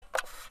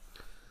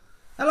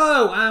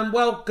Hello and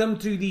welcome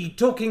to the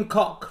Talking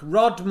Cock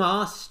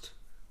Rodmast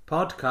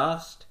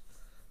podcast,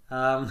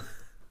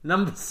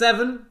 number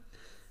 7.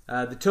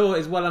 The tour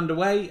is well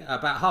underway,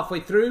 about halfway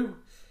through.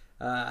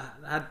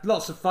 Had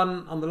lots of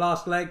fun on the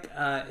last leg,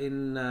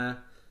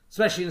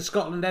 especially in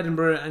Scotland,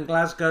 Edinburgh and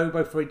Glasgow,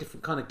 both very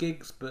different kind of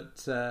gigs,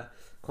 but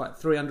quite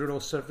 300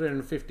 or so,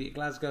 350 at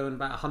Glasgow and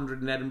about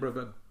 100 in Edinburgh,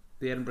 but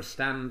the Edinburgh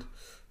Stand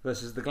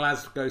versus the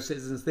Glasgow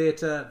Citizens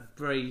Theatre,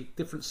 very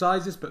different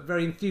sizes, but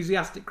very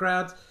enthusiastic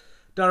crowds.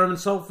 Durham and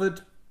Salford.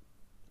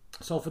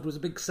 Salford was a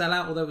big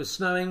sellout, although it was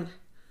snowing,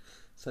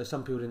 so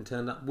some people didn't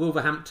turn up.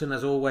 Wolverhampton,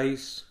 as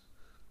always,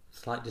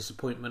 slight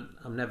disappointment.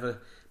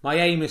 My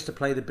aim is to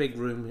play the big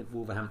room at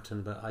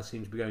Wolverhampton, but I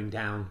seem to be going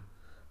down.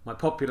 My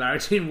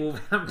popularity in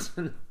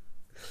Wolverhampton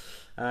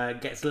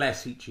gets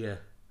less each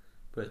year.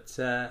 But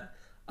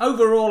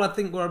overall, I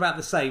think we're about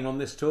the same on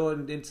this tour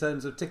in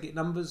terms of ticket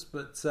numbers,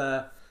 but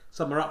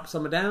some are up,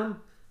 some are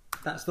down.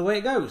 That's the way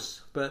it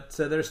goes. But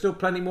there are still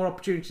plenty more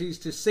opportunities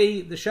to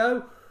see the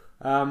show.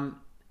 I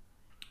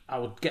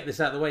will get this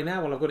out of the way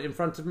now while I've got it in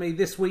front of me.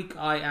 This week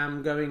I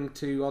am going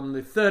to, on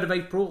the 3rd of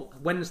April,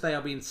 Wednesday,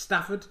 I'll be in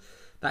Stafford.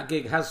 That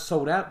gig has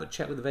sold out, but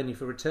check with the venue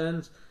for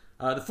returns.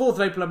 The 4th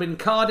of April, I'm in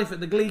Cardiff at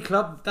the Glee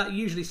Club. That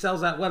usually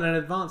sells out well in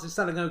advance. It's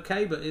selling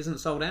okay, but isn't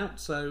sold out.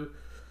 So,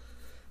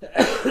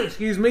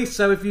 excuse me.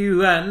 So if you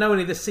know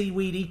any of the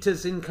seaweed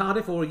eaters in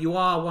Cardiff, or you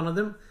are one of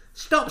them,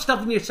 stop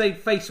stuffing your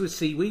face with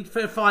seaweed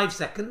for 5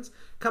 seconds.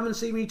 Come and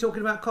see me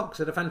talking about cocks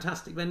at a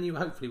fantastic venue.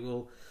 Hopefully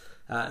we'll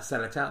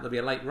sell it out. There'll be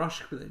a late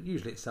rush, but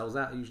usually it sells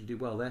out. I usually do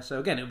well there. So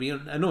again, it would be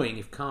annoying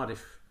if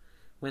Cardiff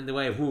went the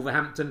way of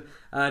Wolverhampton.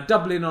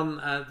 Dublin on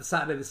the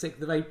Saturday the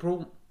 6th of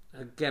April.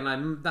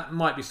 Again, that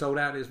might be sold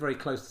out. It's very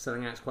close to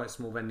selling out. It's quite a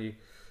small venue.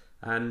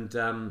 And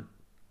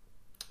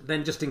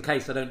then just in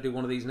case I don't do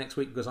one of these next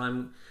week, because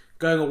I'm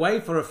going away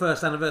for a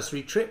first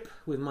anniversary trip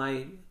with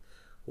my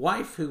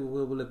wife, who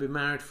will have been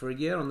married for a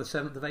year, on the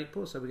 7th of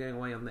April. So we're going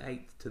away on the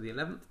 8th to the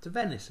 11th to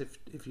Venice.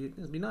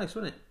 It'd be nice,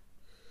 wouldn't it?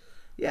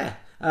 Yeah.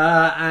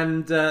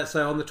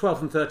 So on the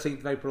 12th and 13th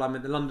of April, I'm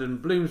at the London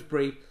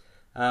Bloomsbury,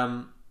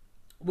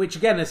 which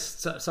again has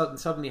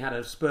suddenly had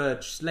a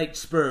late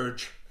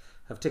spurge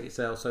of ticket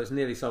sales, so it's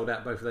nearly sold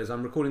out, both of those.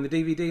 I'm recording the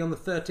DVD on the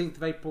 13th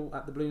of April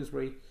at the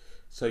Bloomsbury,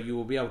 so you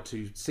will be able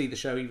to see the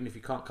show even if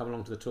you can't come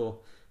along to the tour.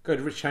 Go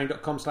to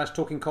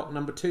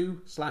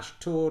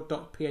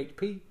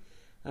richherring.com/talkingcock2tour.php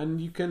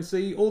and you can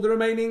see all the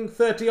remaining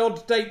 30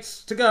 odd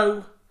dates to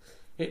go.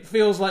 It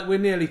feels like we're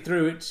nearly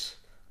through it,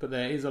 but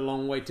there is a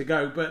long way to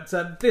go. But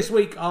this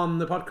week on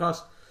the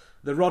podcast,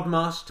 the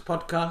Rodmast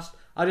podcast,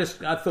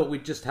 I thought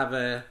we'd just have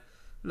a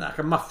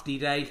mufti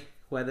day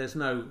where there's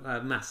no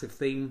massive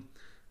theme.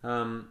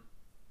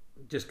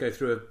 Just go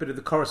through a bit of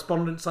the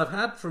correspondence I've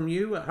had from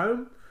you at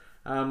home.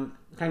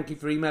 Thank you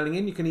for emailing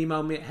in. You can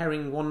email me at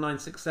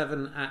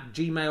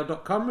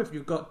herring1967@gmail.com if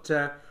you've got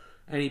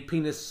any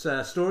penis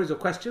stories or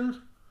questions.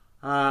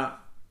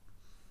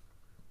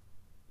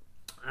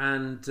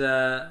 And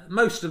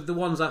most of the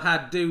ones I've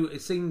had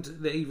it seemed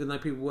that even though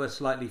people were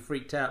slightly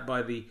freaked out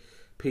by the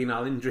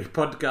penile injury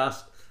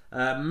podcast,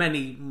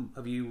 many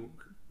of you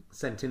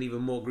sent in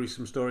even more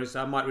gruesome stories.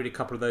 I might read a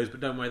couple of those, but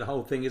don't worry, the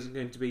whole thing isn't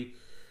going to be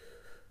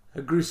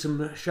a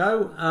gruesome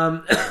show.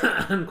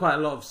 And quite a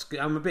lot of...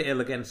 I'm a bit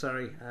ill again,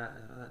 sorry. I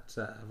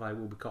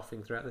will be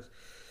coughing throughout this.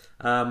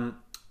 And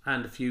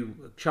a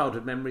few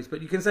childhood memories.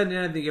 But you can send in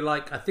anything you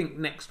like. I think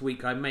next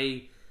week I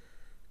may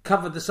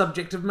cover the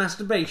subject of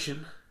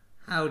masturbation.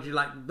 How would you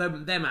like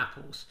them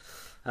apples?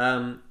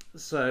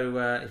 So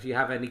if you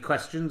have any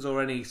questions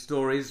or any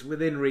stories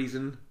within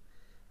reason...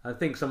 I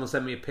think someone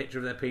sent me a picture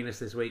of their penis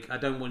this week. I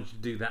don't want you to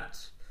do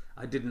that.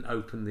 I didn't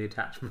open the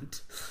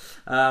attachment.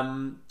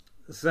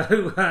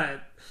 So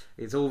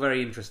it's all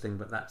very interesting,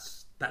 but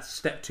that's a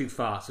step too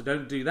far. So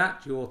don't do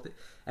that.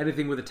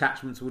 Anything with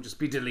attachments will just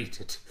be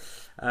deleted.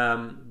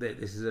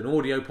 This is an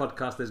audio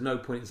podcast. There's no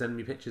point in sending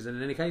me pictures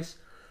in any case.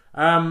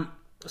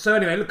 So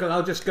anyway, look,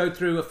 I'll just go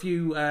through a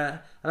few...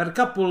 I've had a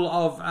couple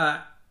of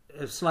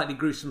slightly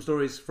gruesome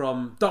stories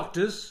from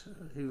doctors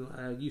who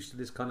are used to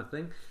this kind of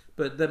thing.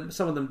 But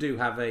some of them do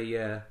have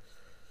the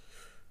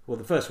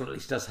first one at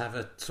least does have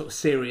a sort of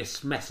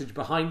serious message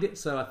behind it.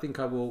 So I think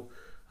I will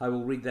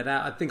read that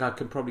out. I think I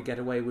can probably get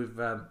away with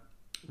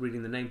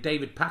reading the name.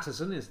 David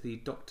Patterson is the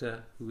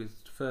doctor who was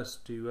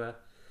first to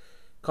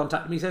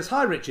contact me. He says,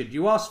 "Hi Richard,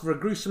 you asked for a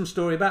gruesome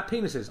story about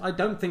penises. I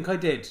don't think I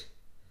did.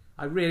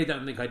 I really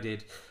don't think I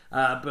did.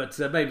 But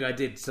maybe I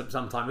did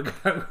some time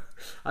ago.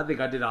 I think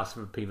I did ask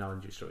for a penile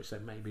injury story, so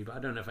maybe. But I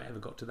don't know if I ever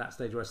got to that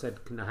stage where I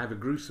said, can I have a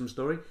gruesome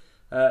story?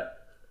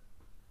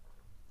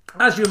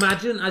 As you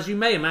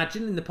may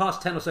imagine, in the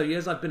past 10 or so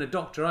years I've been a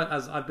doctor,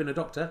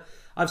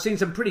 I've seen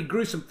some pretty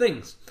gruesome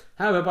things.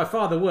 However, by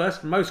far the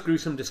worst, most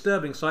gruesome,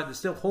 disturbing sight that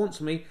still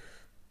haunts me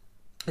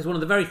is one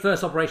of the very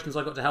first operations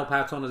I got to help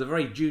out on as a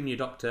very junior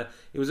doctor.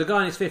 It was a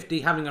guy in his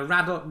 50s having a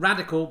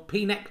radical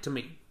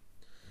penectomy.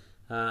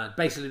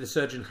 Basically, the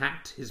surgeon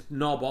hacked his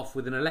knob off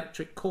with an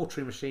electric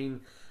cautery machine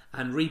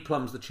and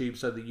replumbs the tube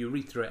so the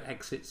urethra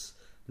exits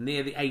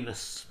near the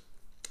anus.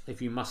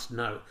 if you must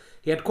know.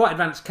 He had quite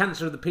advanced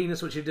cancer of the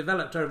penis, which had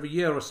developed over a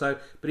year or so,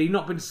 but he'd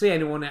not been to see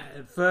anyone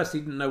at first. He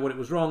didn't know what it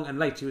was wrong, and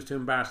later he was too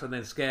embarrassed and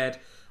then scared.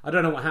 I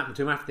don't know what happened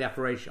to him after the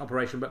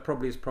operation, but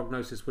probably his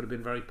prognosis would have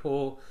been very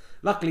poor.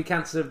 Luckily,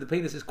 cancer of the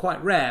penis is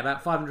quite rare,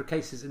 about 500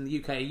 cases in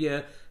the UK a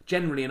year,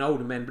 generally in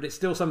older men, but it's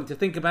still something to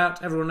think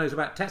about. Everyone knows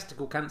about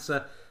testicle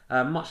cancer,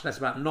 much less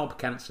about knob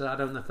cancer. I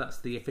don't know if that's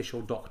the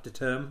official doctor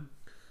term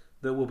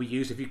that will be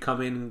used. If you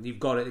come in and you've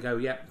got it, they go,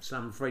 yep, so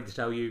I'm afraid to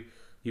tell you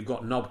you've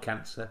got knob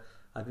cancer.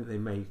 I think they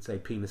may say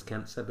penis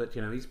cancer, but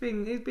he's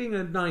being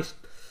a nice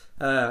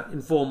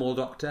informal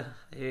doctor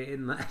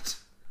in that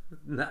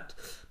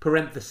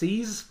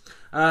parentheses.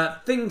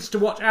 Things to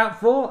watch out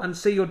for and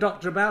see your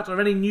doctor about are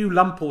any new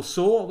lump or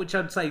sore, which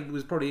I'd say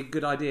was probably a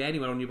good idea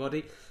anywhere on your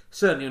body,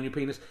 certainly on your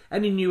penis.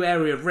 Any new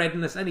area of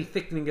redness, any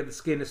thickening of the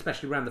skin,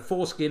 especially around the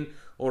foreskin,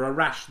 or a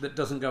rash that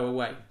doesn't go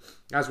away.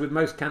 As with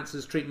most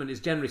cancers, treatment is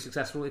generally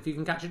successful if you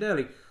can catch it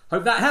early.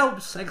 Hope that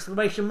helps!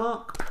 Exclamation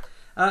mark.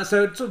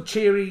 So sort of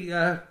cheery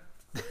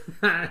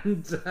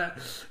and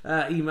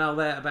email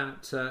there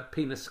about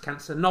penis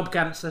cancer, knob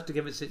cancer to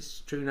give it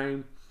its true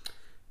name.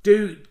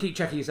 Do keep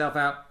checking yourself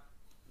out.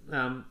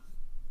 Yeah,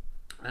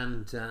 I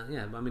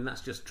mean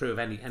that's just true of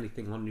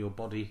anything on your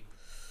body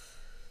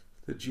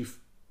that you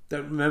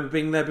don't remember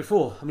being there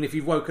before. I mean, if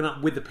you've woken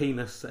up with a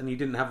penis and you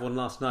didn't have one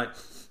last night,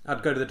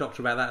 I'd go to the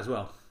doctor about that as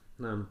well,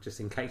 just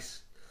in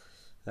case.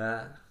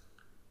 I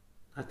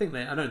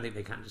don't think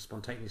they can just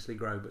spontaneously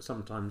grow, but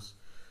sometimes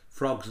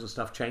frogs and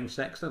stuff change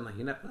sex, don't they?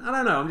 I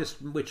don't know. I'm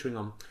just wittering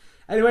on.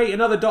 Anyway,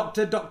 another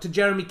doctor, Dr.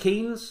 Jeremy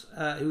Keynes,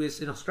 who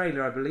is in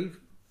Australia, I believe,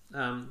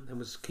 and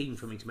was keen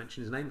for me to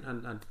mention his name,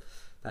 and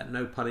that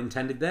no pun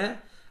intended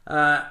there.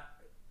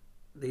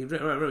 He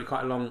wrote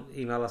quite a long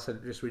email. I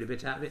said just read a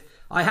bit out of it.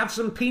 I have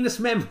some penis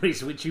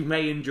memories which you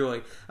may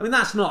enjoy. I mean,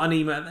 that's not an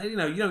email. You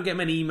don't get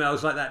many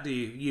emails like that, do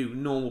you? You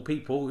normal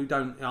people who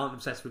aren't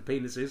obsessed with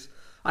penises.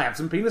 I have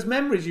some penis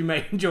memories you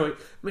may enjoy.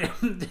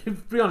 To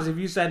be honest, if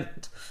you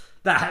send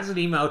that as an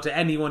email to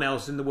anyone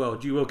else in the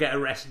world, you will get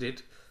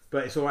arrested.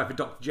 But it's all right for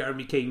Dr.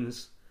 Jeremy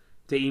Keynes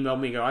to email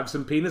me and go, I have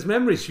some penis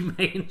memories you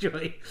may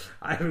enjoy.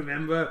 I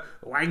remember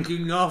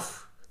wanking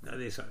off. No,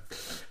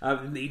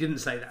 he didn't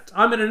say that.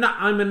 I am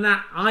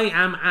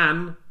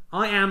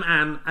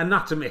an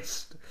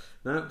anatomist.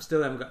 No,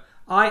 still haven't got.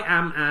 I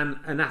am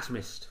an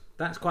anatomist.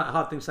 That's quite a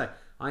hard thing to say.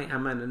 I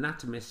am an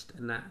anatomist,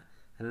 an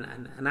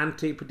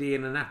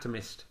Antipodean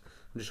anatomist.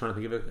 I'm just trying to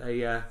think of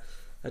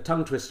a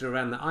tongue twister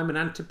around that. I'm an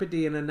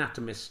Antipodean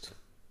anatomist.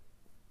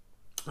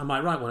 I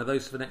might write one of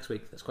those for next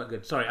week. That's quite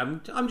good. Sorry,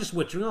 I'm just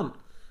wittering on.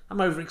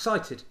 I'm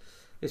overexcited.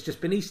 It's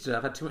just been Easter.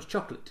 I've had too much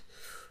chocolate.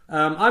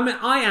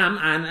 I am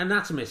an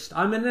anatomist.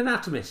 I'm an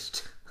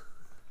anatomist.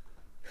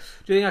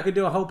 Do you think I could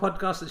do a whole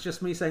podcast that's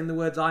just me saying the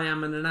words I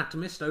am an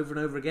anatomist over and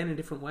over again in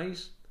different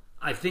ways?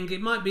 I think it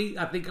might be.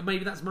 I think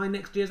maybe that's my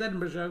next year's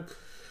Edinburgh show.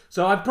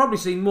 So I've probably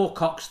seen more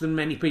cocks than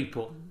many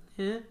people.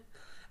 Yeah.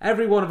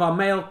 Every one of our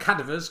male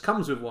cadavers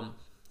comes with one.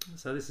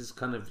 So this is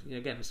kind of,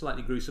 again,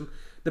 slightly gruesome.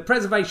 The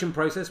preservation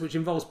process, which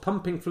involves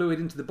pumping fluid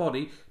into the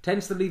body,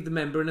 tends to leave the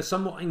member in a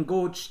somewhat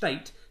engorged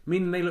state,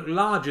 meaning they look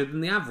larger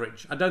than the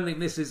average. I don't think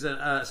this is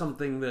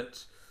something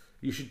that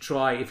you should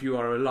try if you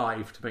are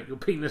alive to make your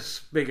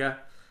penis bigger.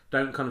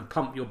 Don't kind of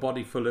pump your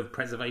body full of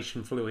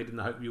preservation fluid in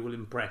the hope you will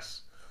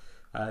impress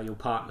your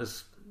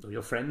partners or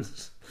your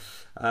friends.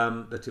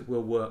 That it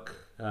will work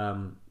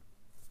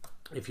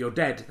if you're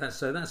dead.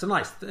 That's a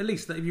nice. At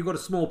least if you've got a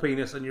small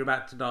penis and you're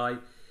about to die,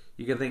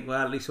 you can think, well,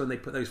 at least when they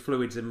put those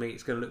fluids in me,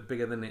 it's going to look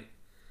bigger than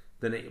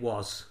it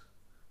was.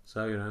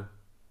 So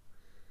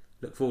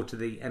look forward to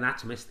the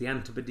anatomist, the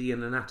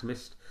Antipodean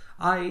anatomist.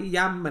 I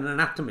am an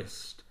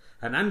anatomist,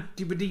 an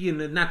Antipodean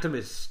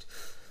anatomist.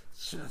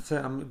 So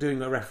I'm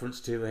doing a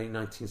reference to a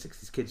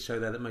 1960s kids show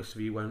there that most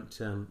of you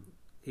won't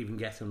even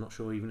get. I'm not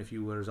sure even if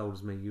you were as old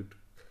as me,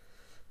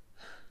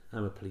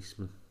 I'm a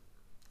policeman.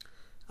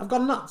 I've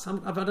gone nuts. I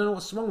don't know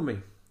what's wrong with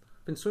me.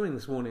 I've been swimming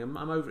this morning. I'm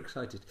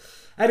overexcited.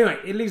 Anyway,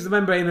 it leaves the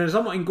membrane in a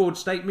somewhat engorged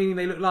state, meaning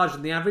they look larger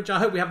than the average. I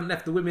hope we haven't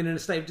left the women in a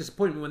state of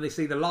disappointment when they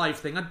see the live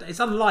thing. It's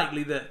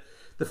unlikely that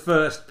the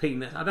first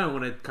penis... I don't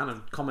want to kind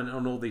of comment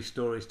on all these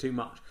stories too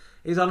much.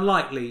 It's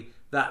unlikely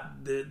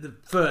that the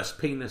first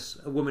penis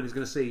a woman is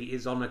going to see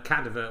is on a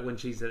cadaver when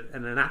she's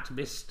an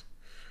anatomist.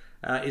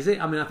 Is it?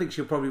 I mean, I think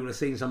she'll probably would have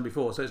seen some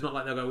before, so it's not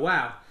like they'll go,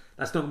 wow,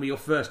 that's not going to be your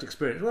first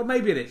experience. Well,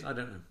 maybe it is. I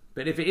don't know.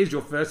 But if it is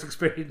your first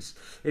experience,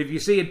 if you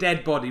see a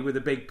dead body with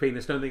a big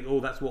penis, don't think, oh,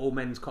 that's what all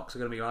men's cocks are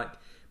going to be like,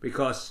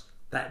 because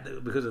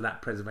of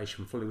that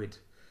preservation fluid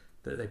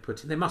that they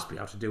put in. They must be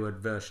able to do a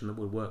version that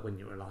will work when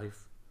you're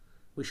alive.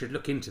 We should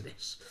look into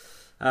this.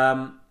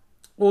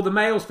 Or the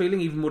males feeling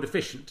even more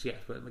deficient. Yeah,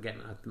 but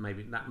again,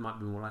 maybe that might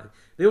be more likely.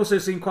 They also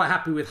seem quite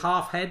happy with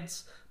half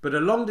heads, but a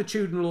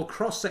longitudinal or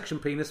cross-section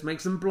penis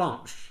makes them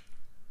blanche.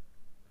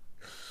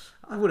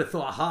 I would have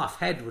thought a half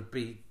head would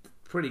be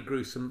pretty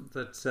gruesome.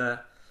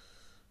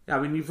 I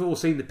mean, you've all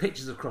seen the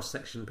pictures of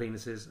cross-section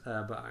penises,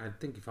 but I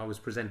think if I was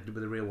presented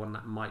with a real one,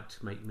 that might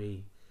make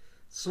me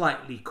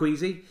slightly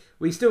queasy.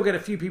 We still get a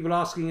few people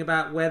asking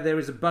about where there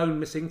is a bone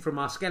missing from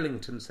our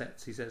skeleton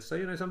sets, he says. So,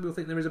 some people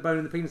think there is a bone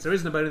in the penis. There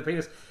isn't a bone in the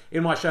penis.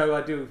 In my show,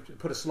 I do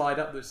put a slide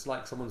up that's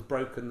like someone's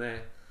broken the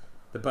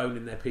bone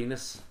in their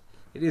penis.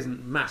 It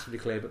isn't massively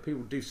clear, but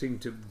people do seem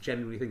to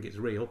genuinely think it's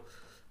real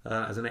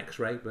as an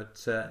X-ray.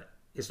 But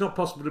it's not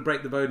possible to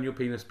break the bone in your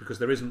penis because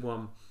there isn't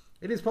one.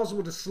 It is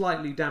possible to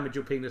slightly damage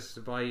your penis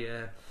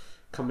by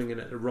coming in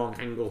at the wrong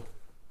angle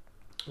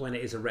when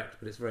it is erect,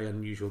 but it's very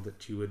unusual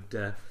that you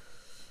would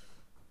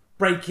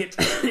break it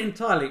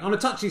entirely. On a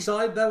touchy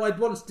side, though, I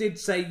once heard you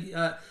say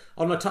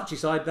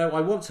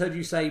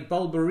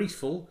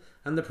bulbourethral,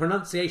 and the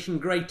pronunciation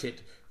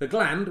grated. The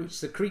gland, which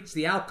secretes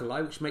the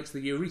alkali, which makes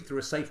the urethra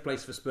a safe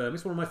place for sperm,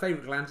 it's one of my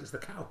favourite glands. It's the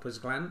Cowper's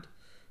gland.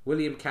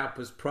 William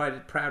Cowper's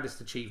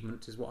proudest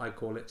achievement is what I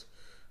call it.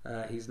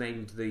 He's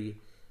named the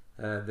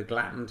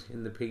gland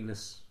in the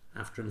penis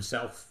after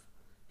himself.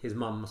 His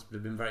mum must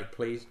have been very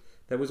pleased.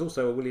 There was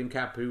also a William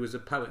Cowper who was a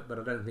poet, but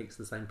I don't think it's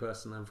the same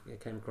person. I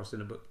came across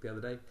in a book the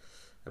other day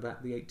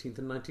about the 18th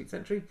and 19th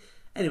century.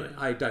 Anyway,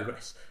 I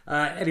digress.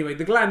 Anyway,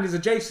 the gland is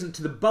adjacent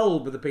to the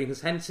bulb of the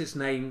penis, hence its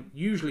name,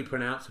 usually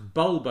pronounced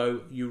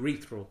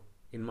bulbourethral,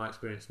 in my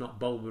experience, not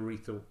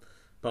bulbourethral,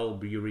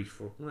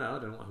 bulbourethral. Well, I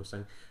don't know what I was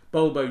saying.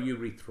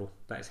 Bulbourethral,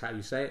 that is how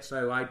you say it.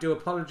 So I do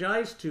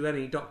apologise to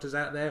any doctors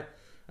out there.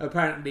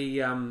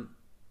 Apparently, I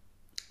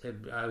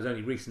was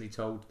only recently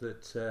told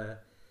that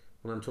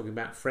when I'm talking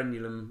about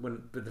frenulum,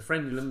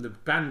 the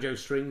banjo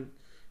string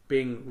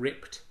being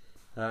ripped,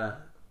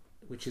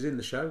 which is in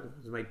the show,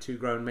 has made 2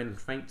 grown men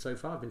faint so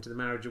far. I've been to the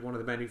marriage of one of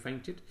the men who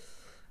fainted.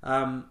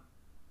 That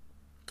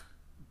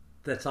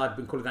I've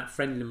been calling that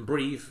frenulum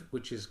breve,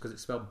 which is because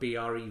it's spelled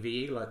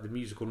B-R-E-V-E, like the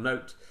musical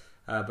note.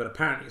 But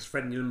apparently it's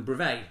frenulum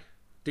breve.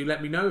 Do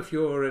let me know if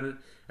you're an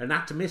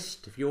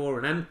anatomist, if you're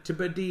an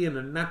Antipodean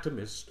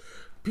anatomist.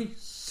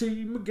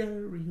 P.C.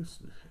 Megarius.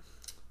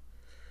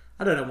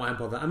 I don't know why I'm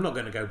bothered. I'm not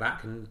going to go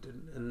back and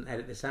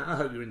edit this out. I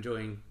hope you're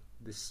enjoying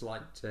this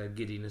slight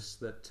giddiness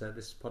that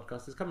this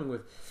podcast is coming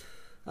with.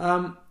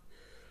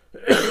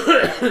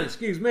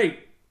 Excuse me.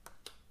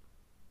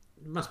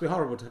 It must be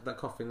horrible to have that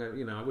coughing.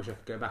 I wish I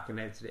could go back and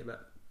edit it,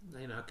 but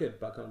I could,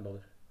 but I can't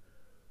bother.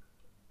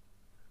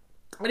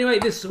 Anyway,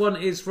 this one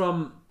is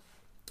from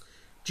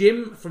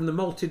Jim from the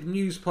Malted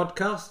News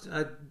podcast.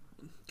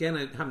 Again,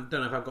 I don't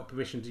know if I've got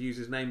permission to use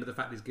his name, but the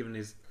fact he's given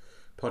his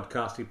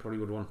podcast, he probably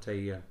would want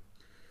a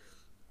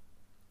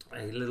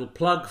little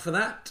plug for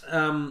that.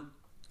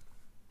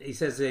 He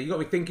says, you got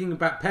me thinking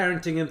about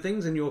parenting and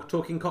things in your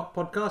Talking Cock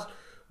podcast.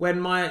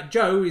 When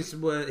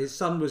his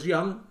son was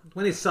young,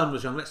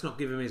 let's not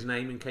give him his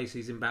name in case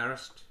he's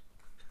embarrassed.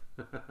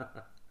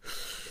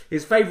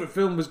 His favourite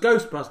film was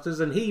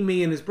Ghostbusters, and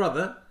me and his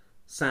brother,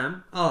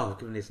 Sam, I've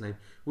given his name,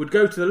 would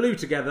go to the loo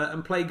together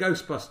and play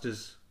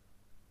Ghostbusters.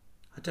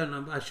 I don't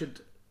know,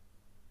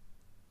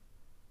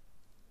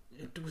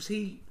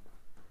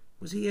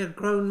 Was he a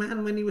grown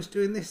man when he was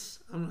doing this?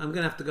 I'm going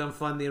to have to go and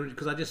find the original,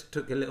 because I just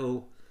took a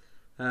little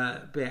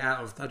bit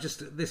out of... I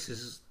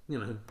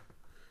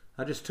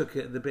just took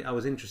the bit I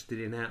was interested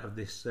in out of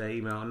this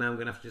email, and now I'm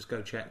going to have to just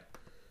go check.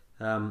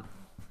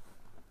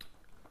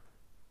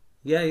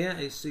 He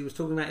was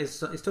talking about his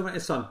son. He's talking about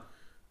his son.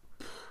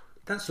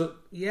 Is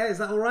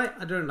that all right?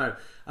 I don't know.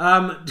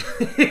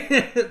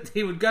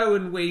 He would go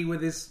and wee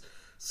with his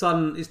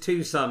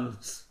 2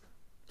 sons.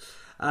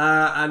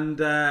 And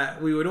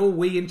we would all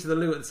wee into the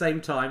loo at the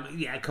same time.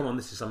 Yeah, come on,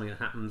 this is something that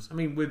happens. I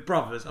mean, with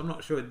brothers, I'm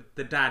not sure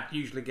the dad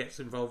usually gets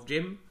involved,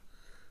 Jim.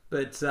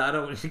 But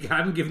I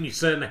haven't given you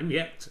surname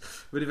yet.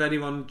 But if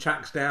anyone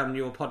tracks down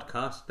your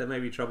podcast, there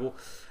may be trouble.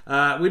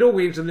 We'd all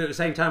wee into the loo at the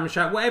same time and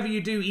shout, "Whatever you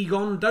do,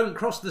 Egon, don't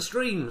cross the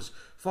streams."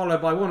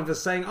 Followed by one of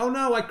us saying, "Oh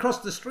no, I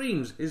crossed the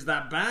streams. Is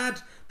that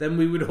bad?" Then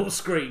we would all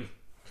scream.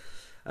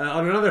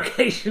 On another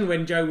occasion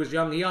when Joe was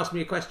young, he asked me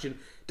a question.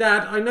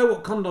 "Dad, I know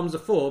what condoms are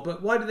for,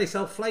 but why do they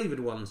sell flavoured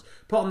ones?"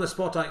 Put on the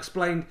spot, I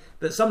explained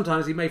that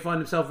sometimes he may find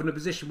himself in a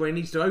position where he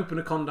needs to open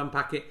a condom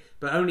packet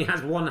but only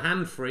has one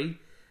hand free.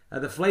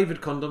 The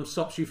flavoured condom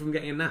stops you from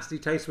getting a nasty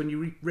taste when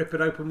you rip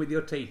it open with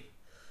your teeth.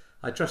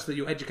 I trust that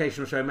your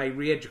educational show may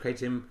re-educate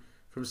him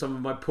from some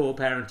of my poor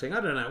parenting.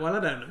 I don't know. Well,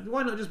 I don't know.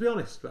 Why not just be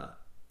honest? But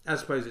I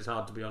suppose it's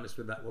hard to be honest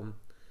with that one.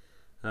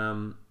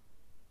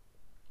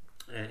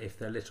 If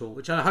they're little,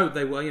 which I hope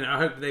they were. I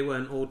hope they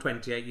weren't all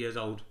 28 years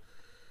old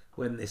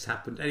when this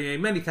happened. Anyway,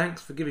 many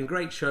thanks for giving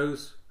great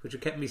shows, which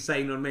have kept me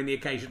sane on many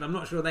occasions. I'm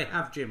not sure they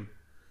have, Jim.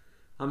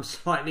 I'm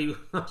slightly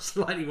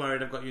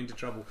worried I've got you into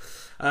trouble.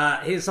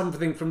 Here's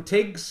something from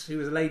Tiggs, who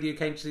was a lady who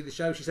came to see the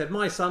show. She said,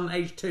 "My son,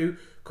 age 2,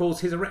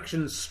 calls his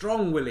erections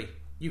strong, Willie.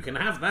 You can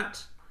have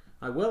that.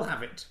 I will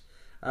have it."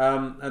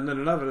 And then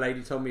another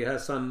lady told me her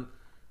son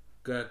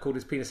called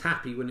his penis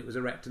happy when it was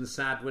erect and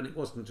sad when it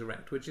wasn't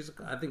erect, which is,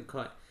 I think,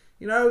 quite...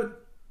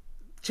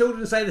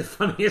 children say the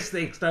funniest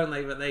things, don't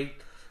they? But they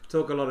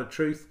talk a lot of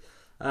truth.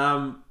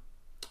 And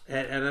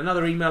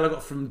another email I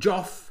got from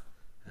Joff.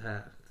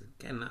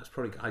 Again, that's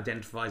probably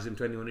identifies him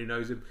to anyone who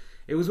knows him.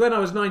 "It was when I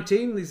was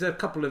 19. These are a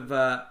couple of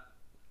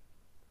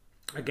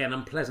Again,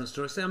 unpleasant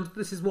story. So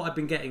this is what I've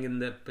been getting in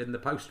the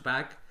post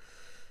bag,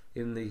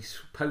 in the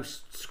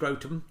post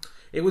scrotum.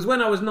 It was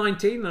when I was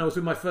 19 and I was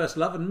with my first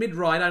love, and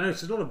mid-ride I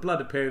noticed a lot of blood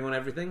appearing on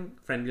everything,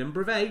 friendly and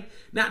brevet.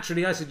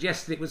 Naturally, I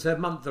suggested it was her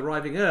month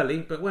arriving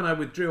early, but when I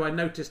withdrew I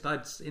noticed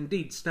I'd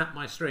indeed snapped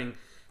my string.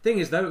 Thing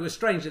is, though, it was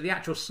strange that the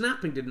actual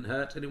snapping didn't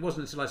hurt, and it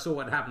wasn't until I saw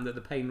what happened that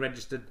the pain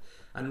registered.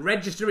 And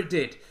register it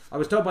did. I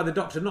was told by the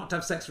doctor not to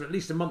have sex for at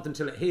least a month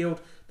until it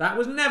healed. That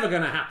was never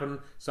going to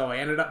happen, so I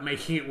ended up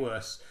making it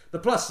worse. The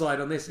plus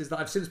side on this is that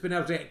I've since been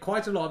able to get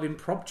quite a lot of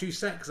impromptu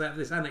sex out of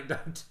this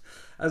anecdote,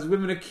 as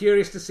women are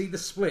curious to see the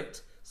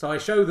split. So I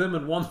show them,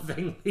 and one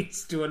thing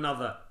leads to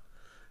another.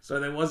 So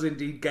there was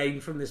indeed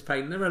gain from this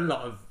pain. There are a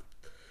lot of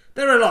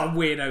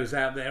weirdos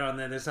out there, aren't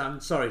there? I'm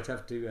sorry to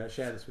have to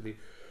share this with you.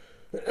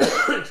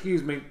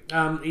 Excuse me.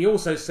 He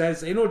also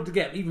says, in order to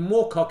get even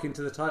more cock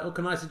into the title,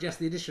 can I suggest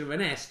the addition of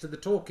an S to the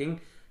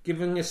talking,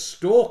 giving a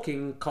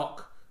stalking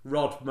cock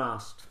rod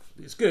mast?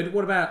 It's good.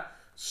 What about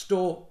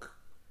stalk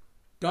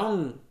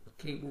dong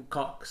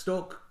cock?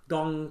 Stalk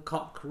dong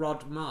cock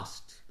rod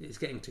mast. It's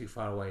getting too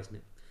far away, isn't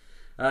it?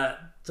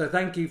 So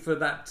thank you for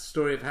that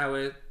story of how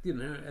a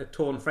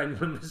torn friend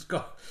has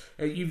got.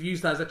 You've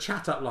used that as a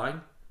chat up line.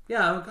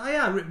 Yeah,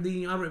 I ripped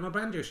my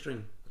banjo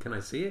string. Can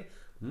I see it?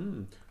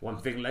 One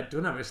thing led to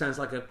another. It sounds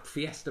like a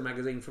Fiesta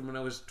magazine from when I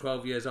was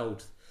 12 years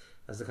old.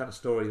 That's the kind of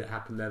story that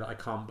happened there that I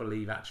can't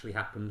believe actually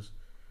happens.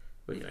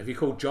 But if you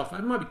call Joffrey,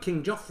 it might be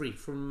King Joffrey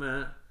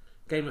from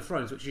Game of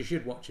Thrones, which you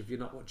should watch if you're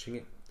not watching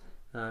it.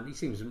 He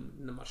seems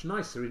much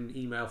nicer in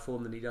email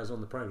form than he does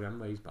on the programme,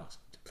 where he's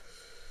bastard.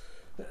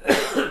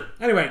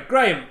 Anyway,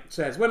 Graham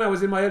says, when I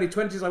was in my early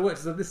 20s, I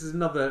worked as this is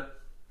another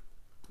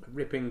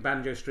ripping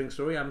banjo string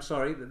story. I'm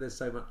sorry that there's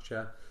so much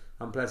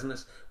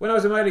unpleasantness. When I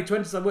was in my early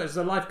 20s, I worked as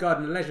a lifeguard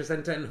in a leisure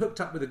centre and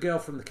hooked up with a girl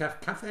from the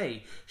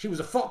cafe. She was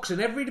a fox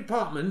in every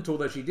department,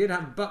 although she did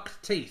have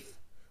bucked teeth.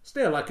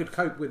 Still, I could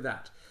cope with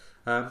that.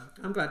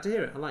 I'm glad to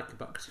hear it. I like a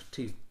bucked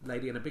teeth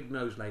lady and a big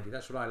nose lady.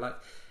 That's what I like.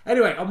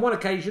 Anyway, on one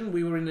occasion,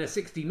 we were in a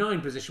 69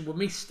 position with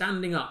me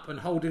standing up and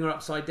holding her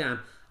upside down.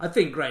 I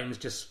think Graham's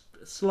just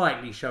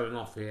slightly showing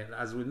off here,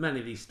 as with many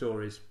of these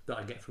stories that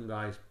I get from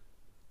guys.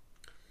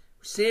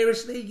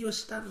 Seriously? You're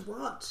standing...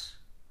 What?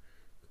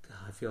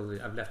 I feel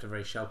that I've left a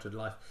very sheltered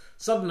life.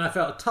 Suddenly I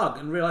felt a tug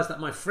and realised that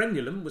my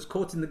frenulum was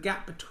caught in the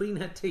gap between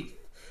her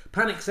teeth.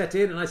 Panic set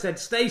in and I said,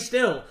 stay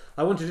still.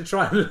 I wanted to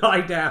try and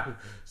lie down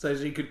so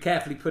she could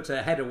carefully put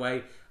her head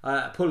away,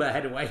 pull her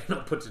head away,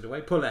 not put it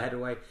away, pull her head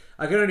away.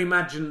 I can only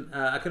imagine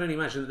that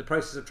the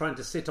process of trying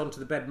to sit onto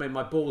the bed made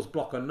my balls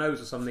block her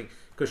nose or something,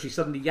 because she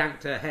suddenly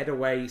yanked her head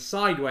away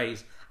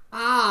sideways.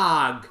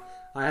 Arg!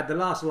 I had the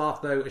last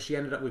laugh though as she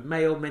ended up with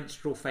male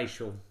menstrual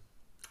facial.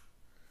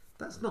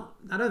 That's not...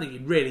 I don't think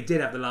you really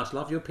did have the last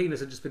laugh. Your penis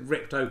had just been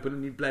ripped open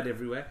and you bled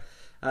everywhere.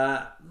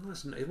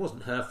 It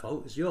wasn't her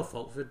fault. It's your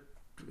fault for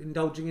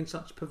indulging in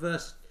such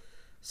perverse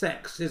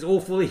sex. His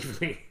awful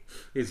evening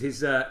is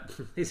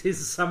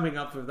his summing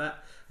up of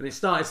that. And it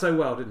started so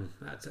well, didn't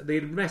it? The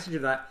message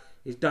of that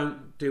is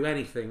don't do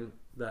anything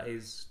that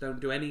is...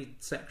 Don't do any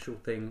sexual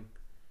thing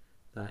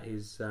that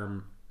is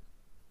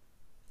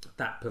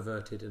that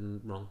perverted and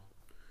wrong.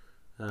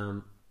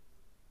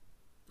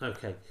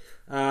 Okay,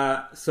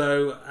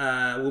 so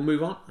we'll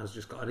move on. I've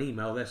just got an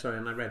email there, sorry,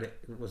 and I read it,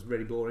 and it was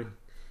really boring.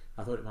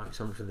 I thought it might be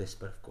something for this,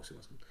 but of course it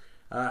wasn't.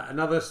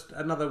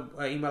 Another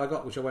email I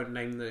got, which I won't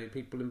name the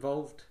people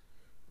involved.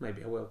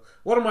 Maybe I will.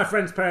 One of my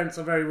friend's parents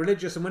are very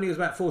religious, and when he was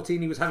about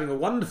 14, he was having a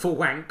wonderful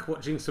wank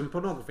watching some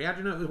pornography. How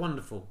do you know it was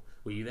wonderful?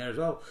 Were you there as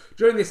well?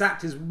 During this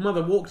act, his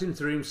mother walked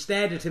into the room,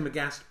 stared at him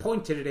aghast,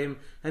 pointed at him,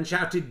 and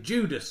shouted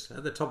Judas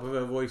at the top of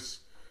her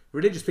voice.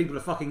 Religious people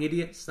are fucking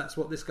idiots, that's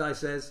what this guy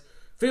says.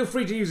 Feel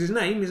free to use his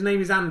name. His name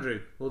is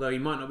Andrew, although he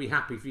might not be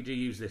happy if you do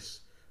use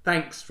this.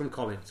 Thanks, from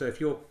Colin. So if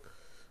you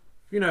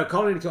know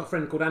Colin, he's got a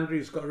friend called Andrew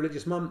who's got a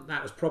religious mum,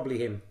 that was probably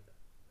him.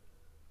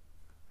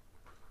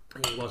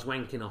 He was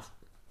wanking off.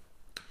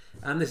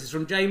 And this is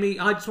from Jamie.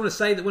 I just want to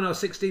say that when I was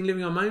 16,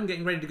 living on my own,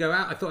 getting ready to go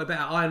out, I thought I'd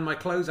better iron my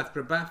clothes after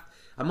a bath.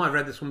 I might have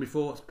read this one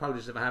before,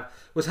 apologies if I have.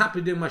 Was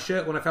happy doing my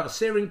shirt when I felt a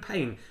searing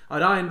pain.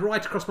 I'd ironed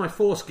right across my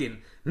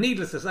foreskin.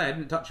 Needless to say, I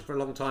didn't touch it for a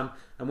long time,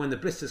 and when the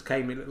blisters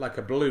came, it looked like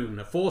a balloon.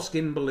 A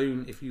foreskin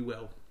balloon, if you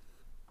will.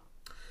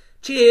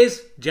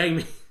 Cheers,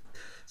 Jamie.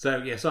 So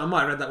I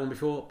might have read that one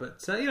before,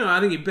 but, I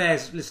think it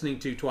bears listening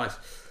to twice.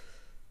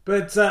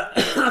 But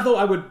I thought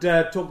I would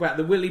talk about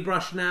the Willy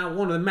Brush now.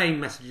 One of the main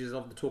messages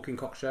of the Talking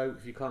Cock show,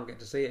 if you can't get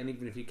to see it, and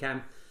even if you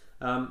can.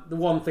 The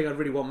one thing I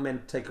really want men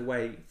to take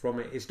away from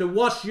it is to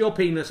wash your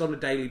penis on a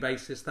daily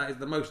basis. That is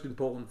the most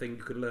important thing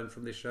you could learn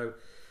from this show.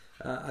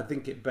 I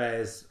think it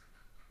bears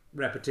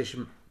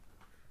repetition.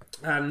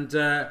 And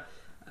a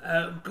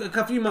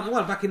few months,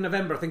 back in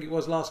November, I think it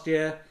was last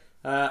year,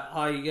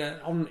 I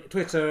on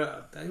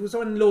Twitter, it was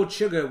when Lord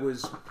Sugar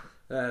was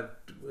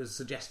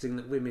suggesting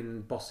that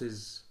women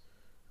bosses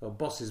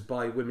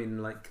buy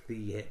women like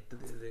the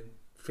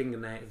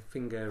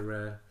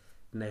finger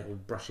nail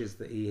brushes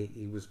that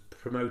he was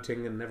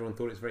promoting, and everyone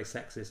thought it was very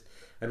sexist.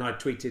 And I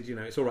tweeted,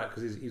 it's all right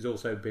because he's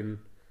also been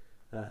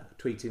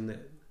tweeting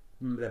that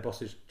their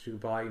bosses to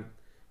buy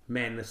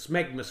men a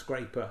smegma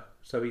scraper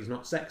so he's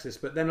not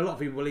sexist. But then a lot of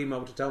people will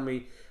email to tell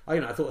me, I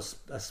thought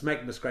a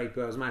smegma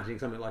scraper, I was imagining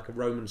something like a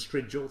Roman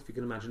strigil, if you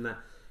can imagine that,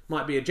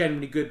 might be a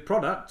genuinely good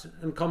product,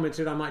 and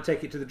commented I might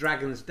take it to the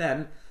Dragon's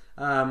Den.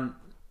 As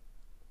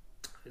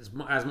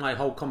my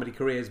whole comedy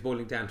career is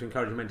boiling down to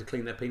encouraging men to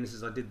clean their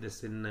penises, I did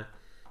this in the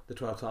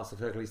 12 Tasks of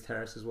Hercules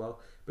Terrace as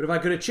well. But if I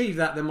could achieve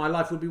that, then my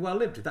life would be well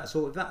lived. If that's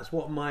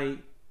what my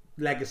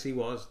legacy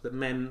was, that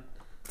men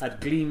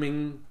had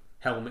gleaming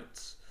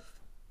helmets,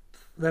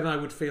 then I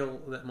would feel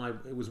that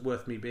it was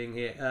worth me being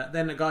here.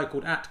 Then a guy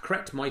called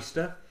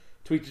 @Kretmeister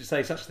tweeted to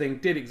say such a thing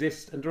did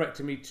exist and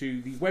directed me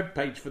to the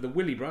webpage for the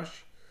Willy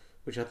Brush,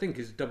 which I think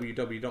is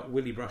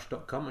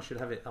www.willybrush.com. I should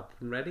have it up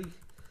and ready.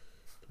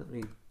 Let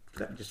me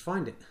just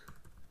find it.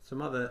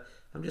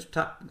 I'm just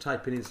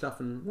typing in stuff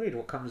and read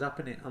what comes up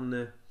in it on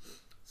the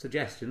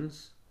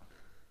suggestions.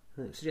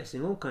 It's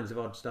suggesting all kinds of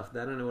odd stuff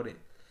there. I don't know what it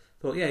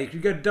thought. Yeah, if you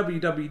go to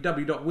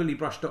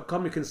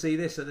www.willybrush.com, you can see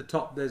this. At the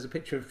top there's a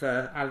picture of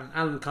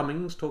Alan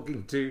Cummings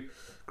talking to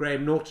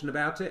Graham Norton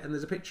about it, and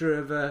there's a picture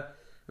of a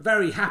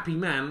very happy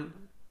man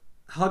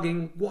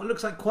hugging what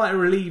looks like quite a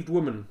relieved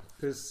woman,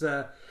 because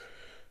the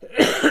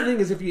thing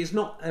is, it's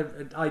not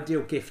an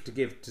ideal gift to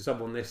give to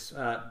someone, this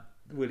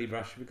Willy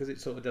Brush, because it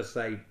sort of does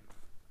say,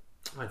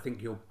 I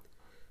think your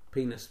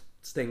penis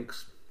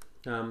stinks,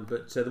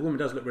 but the woman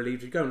does look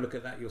relieved. If you go and look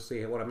at that, you'll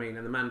see what I mean,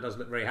 and the man does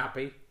look very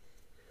happy.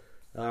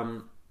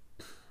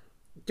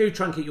 Do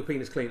try and keep your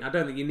penis clean. I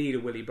don't think you need a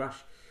Willy Brush,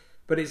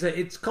 but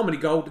it's comedy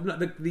gold.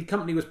 The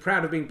company was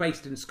proud of being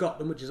based in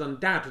Scotland, which is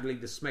undoubtedly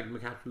the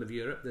smegma capital of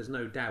Europe. There's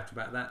no doubt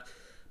about that.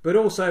 But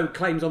also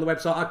claims on the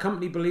website, our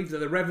company believes that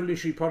the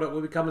revolutionary product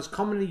will become as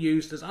commonly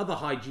used as other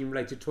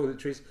hygiene-related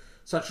toiletries,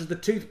 such as the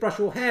toothbrush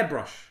or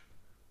hairbrush.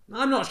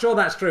 I'm not sure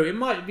that's true. It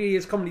might be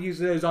as commonly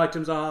used as those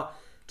items are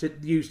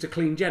used to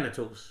clean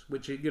genitals,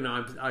 which,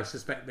 I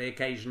suspect they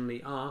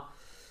occasionally are.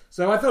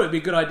 So I thought it'd be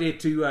a good idea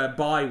to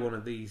buy one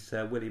of these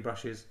Willy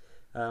Brushes.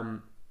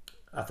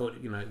 I thought,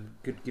 it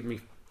could give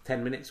me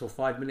 10 minutes or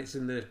 5 minutes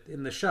in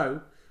the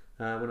show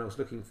when I was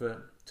looking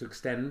to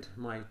extend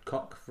my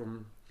cock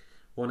from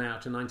 1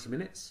 hour to 90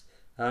 minutes.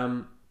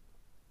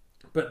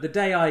 But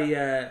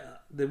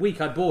the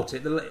week I bought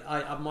it,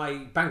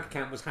 my bank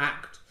account was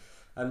hacked,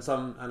 and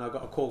I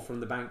got a call from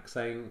the bank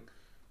saying,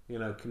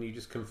 can you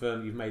just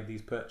confirm you've made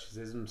these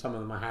purchases? And some of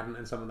them I hadn't,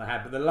 and some of them I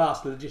had. But the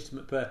last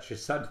legitimate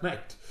purchase I'd made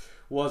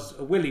was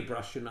a Willy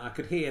Brush, and I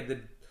could hear the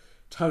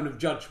tone of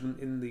judgment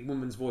in the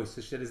woman's voice.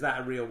 She said, "Is that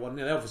a real one?"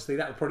 And obviously,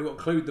 that would probably what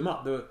clued them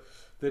up. The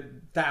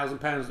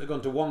 £1,000 that had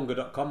gone to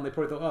Wonga.com, they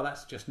probably thought, "Oh,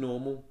 that's just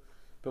normal."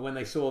 But when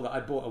they saw that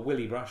I'd bought a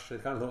Willy Brush, they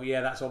kind of thought,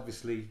 "Yeah, that's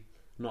obviously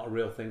not a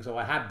real thing." So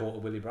I had bought a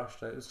Willy Brush.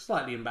 So it was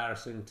slightly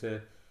embarrassing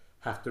to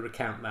have to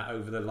recount that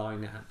over the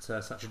line at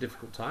such a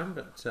difficult time.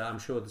 But I'm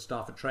sure the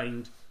staff are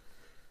trained.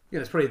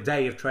 It's probably a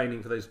day of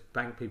training for those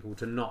bank people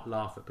to not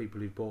laugh at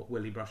people who've bought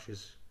Willy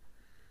Brushes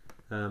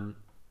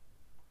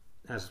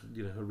as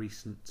a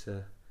recent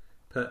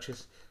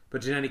purchase.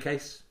 But in any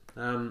case,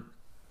 I'll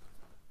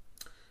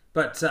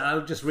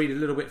just read a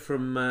little bit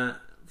from my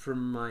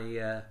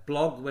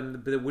blog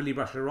when the Willy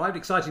Brush arrived.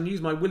 Exciting news,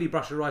 my Willy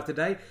Brush arrived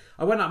today.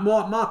 I went up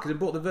market and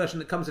bought the version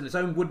that comes in its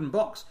own wooden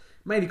box,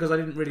 mainly because I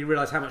didn't really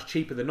realise how much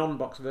cheaper the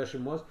non-box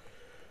version was.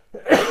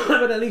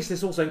 But at least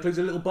this also includes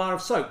a little bar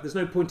of soap. There's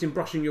no point in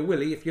brushing your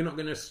willy if you're not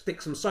going to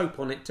stick some soap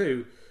on it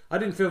too. I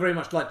didn't feel very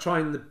much like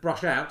trying the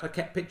brush out. I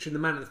kept picturing the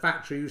man at the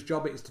factory whose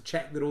job it is to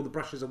check that all the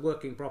brushes are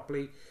working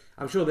properly.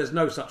 I'm sure there's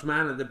no such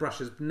man, and the brush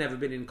has never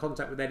been in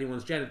contact with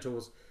anyone's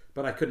genitals,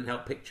 but I couldn't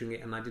help picturing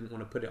it, and I didn't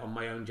want to put it on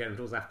my own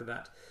genitals after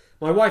that.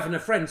 My wife and her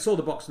friend saw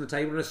the box on the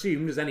table and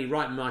assumed, as any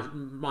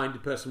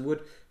right-minded person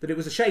would, that it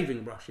was a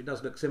shaving brush. It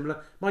does look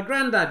similar. My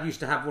granddad used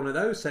to have one of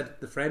those, said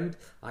the friend.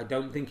 I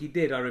don't think he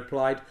did, I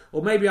replied.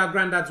 Or maybe our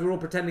granddads were all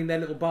pretending their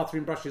little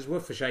bathroom brushes were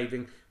for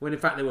shaving, when in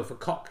fact they were for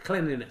cock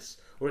cleanliness.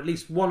 Or at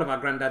least one of our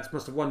granddads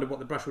must have wondered what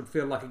the brush would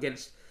feel like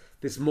against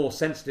this more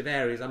sensitive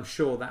areas. I'm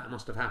sure that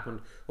must have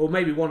happened. Or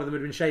maybe one of them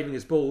had been shaving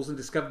his balls and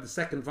discovered the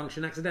second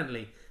function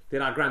accidentally.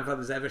 Did our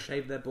grandfathers ever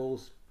shave their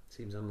balls?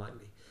 Seems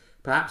unlikely.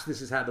 Perhaps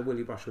this is how the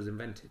Willy Brush was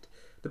invented.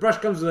 The brush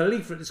comes with a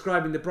leaflet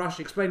describing the brush,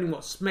 explaining what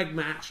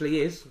smegma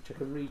actually is, which I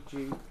can read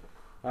you.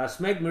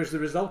 Smegma is the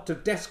result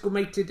of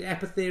desquamated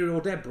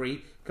epithelial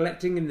debris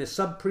collecting in the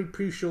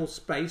subprepucial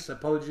space.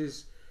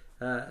 Apologies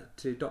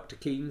to Dr.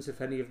 Keynes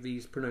if any of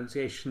these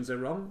pronunciations are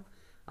wrong.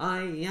 I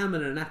am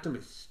an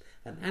anatomist,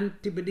 an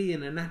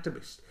Antipodean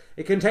anatomist.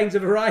 It contains a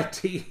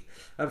variety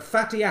of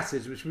fatty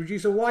acids which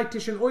produce a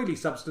whitish and oily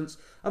substance.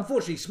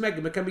 Unfortunately,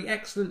 smegma can be an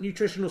excellent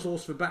nutritional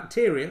source for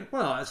bacteria.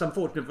 Well, it's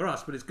unfortunate for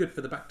us, but it's good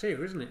for the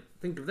bacteria, isn't it?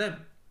 Think of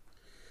them.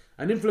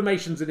 And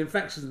inflammations and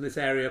infections in this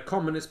area are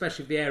common,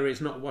 especially if the area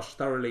is not washed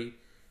thoroughly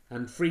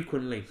and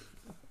frequently.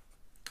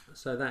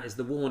 So that is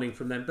the warning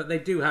from them. But they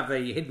do have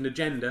a hidden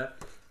agenda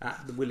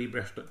at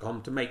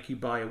thewillybrush.com to make you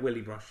buy a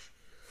Willy Brush.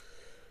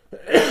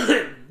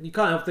 You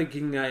can't help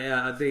thinking,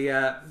 and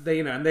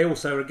they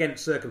also are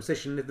against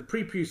circumcision. If the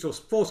prepuce or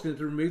foreskin is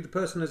removed, the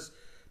person has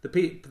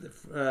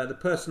the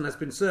person has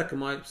been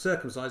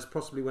circumcised,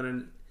 possibly when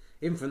an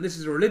infant. This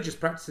is a religious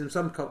practice in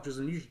some cultures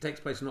and usually takes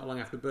place not long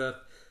after birth.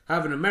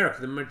 However, in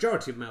America, the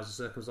majority of males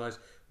are circumcised,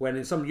 when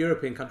in some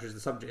European countries the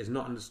subject is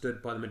not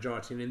understood by the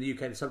majority, and in the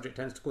UK the subject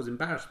tends to cause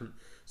embarrassment.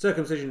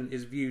 Circumcision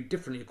is viewed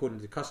differently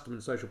according to custom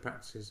and social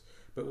practices,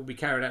 but will be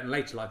carried out in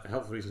later life for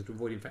health reasons to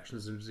avoid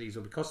infections and disease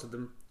or because of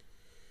them.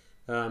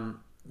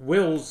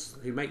 Wills,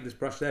 who make this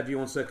brush, their view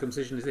on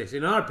circumcision is this.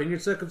 In our opinion,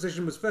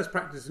 circumcision was first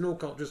practiced in all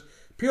cultures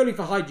purely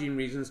for hygiene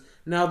reasons.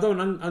 Now, though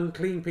an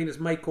unclean penis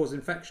may cause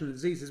infection and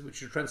diseases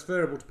which are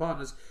transferable to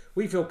partners,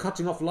 we feel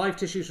cutting off live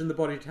tissues from the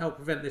body to help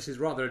prevent this is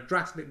rather a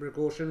drastic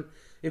precaution.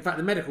 In fact,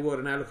 the medical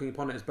world are now looking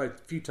upon it as both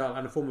futile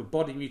and a form of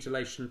body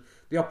mutilation.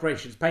 The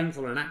operation is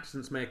painful and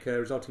accidents may occur,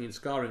 resulting in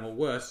scarring or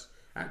worse,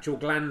 actual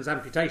glands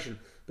amputation.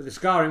 But the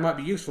scarring might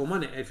be useful,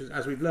 mightn't it? If,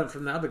 as we've learned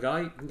from the other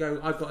guy, you can go,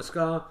 I've got a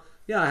scar.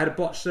 Yeah, I had a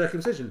botched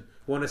circumcision.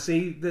 Want to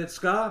see the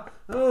scar?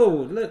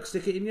 Oh, look,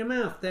 stick it in your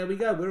mouth. There we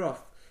go, we're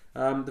off.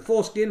 The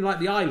foreskin, like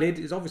the eyelid,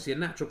 is obviously a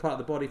natural part of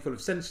the body full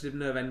of sensitive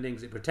nerve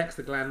endings. It protects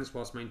the glands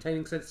whilst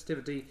maintaining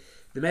sensitivity.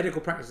 The medical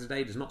practice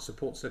today does not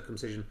support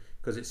circumcision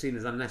because it's seen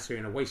as unnecessary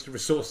and a waste of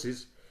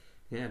resources.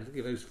 Yeah, look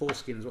at those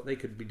foreskins, what they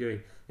could be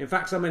doing. In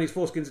fact, so many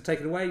foreskins are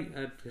taken away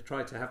to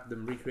try to have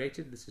them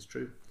recreated. This is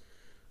true.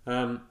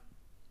 But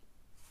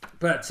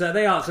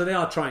they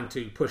are trying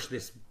to push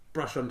this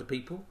brush onto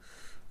people.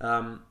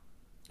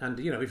 And,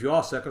 you know, if you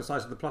are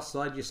circumcised on the plus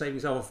side, you're saving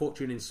yourself a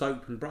fortune in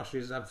soap and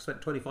brushes. I've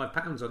spent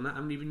 £25 on that. I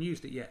haven't even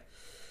used it yet.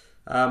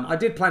 I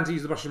did plan to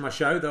use the brush in my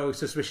show, though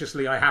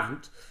suspiciously I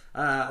haven't.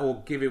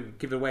 Or give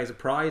it away as a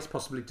prize,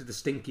 possibly to the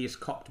stinkiest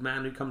cocked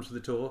man who comes to the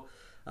tour.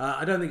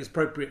 I don't think it's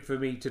appropriate for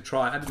me to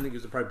try. I didn't think it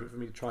was appropriate for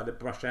me to try the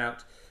brush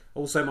out.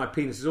 Also, my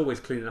penis is always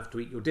clean enough to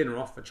eat your dinner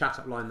off. A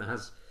chat-up line that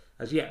has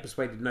as yet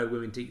persuaded no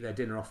women to eat their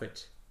dinner off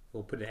it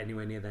or put it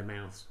anywhere near their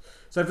mouths.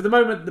 So for the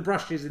moment, the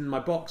brush is in my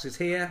box, is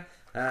here.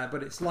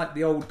 But it's like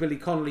the old Billy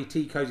Connolly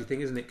tea cosy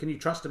thing, isn't it? Can you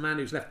trust a man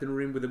who's left in a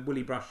room with a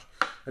woolly brush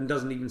and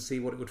doesn't even see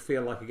what it would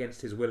feel like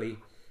against his willy?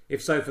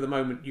 If so, for the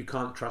moment, you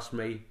can't trust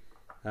me.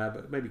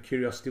 But maybe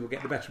curiosity will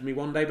get the better of me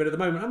one day. But at the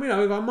moment, I mean,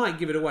 I might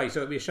give it away, so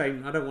it'd be a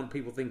shame. I don't want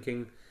people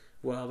thinking,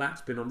 well,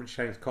 that's been on Rich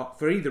Shane's cock.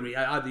 For either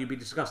you'd be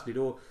disgusted,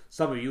 or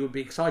some of you would be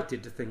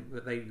excited to think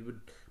that they were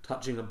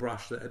touching a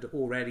brush that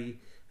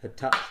had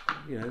touched,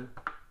 you know,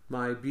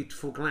 my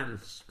beautiful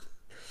glands.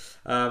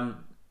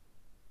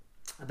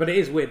 But it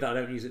is weird that I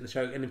don't use it in the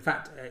show. And in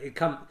fact,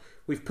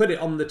 we've put it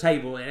on the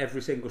table in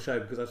every single show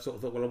because I've sort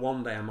of thought, well,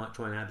 one day I might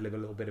try and ad-lib a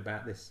little bit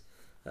about this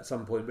at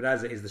some point. But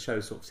as it is, the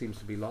show sort of seems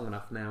to be long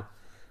enough now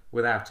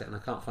without it, and I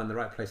can't find the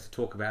right place to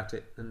talk about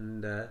it.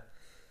 And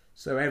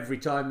so every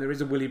time there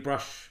is a woolly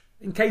brush,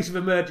 in case of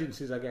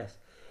emergencies, I guess.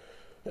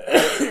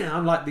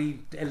 Unlike the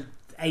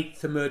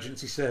 8th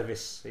emergency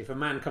service, if a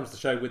man comes to the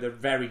show with a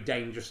very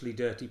dangerously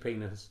dirty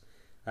penis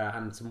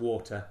and some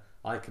water,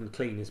 I can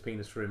clean his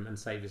penis for him and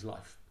save his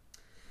life.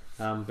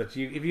 But if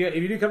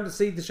you do come to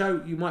see the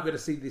show, you might be able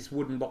to see this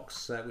wooden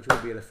box, which will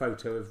be the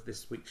photo of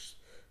this week's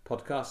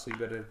podcast, so you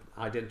better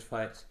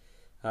identify it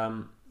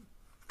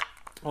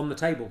on the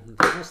table. And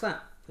think, what's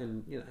that?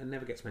 And you know, it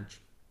never gets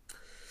mentioned.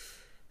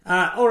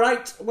 All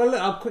right. Well, look,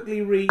 I'll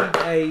quickly read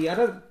I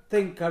don't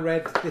think I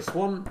read this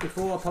one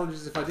before.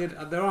 Apologies if I did.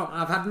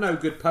 I've had no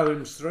good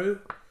poems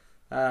through,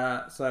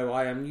 so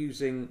I am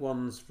using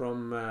ones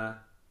from.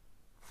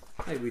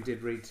 Maybe we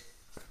did read.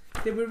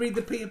 Did we read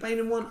the Peter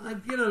Bainham one?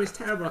 It's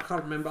terrible. I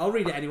can't remember. I'll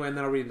read it anyway, and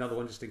then I'll read another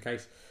one just in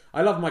case.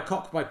 I Love My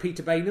Cock by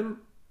Peter Bainham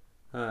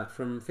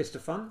from Fist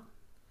of Fun.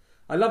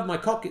 I love my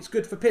cock. It's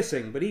good for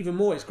pissing, but even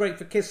more, it's great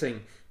for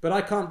kissing. But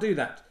I can't do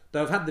that.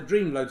 Though I've had the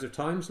dream loads of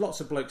times.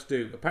 Lots of blokes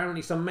do.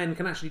 Apparently, some men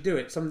can actually do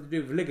it. Something to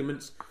do with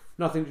ligaments.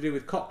 Nothing to do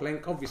with cock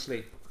length,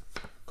 obviously.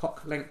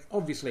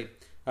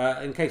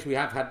 In case we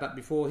have had that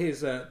before,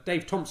 here's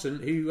Dave Thompson,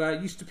 who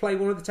used to play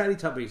one of the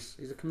Teletubbies.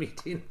 He's a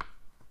comedian.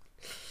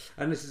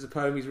 And this is a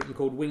poem he's written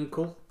called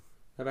Winkle,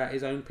 about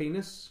his own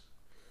penis.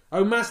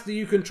 Oh, master,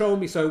 you control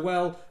me so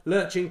well,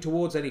 lurching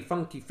towards any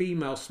funky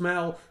female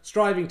smell,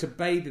 striving to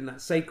bathe in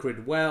that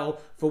sacred well.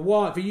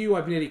 For you,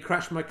 I've nearly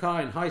crashed my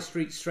car in High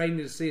Street, straining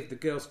to see if the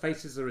girls'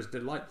 faces are as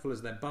delightful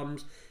as their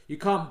bums. You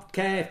don't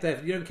care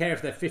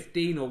if they're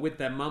 15 or with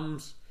their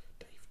mums.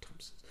 Dave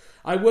Thompson.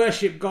 I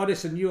worship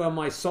goddess, and you are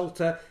my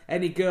psalter.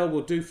 Any girl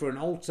will do for an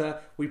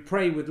altar. We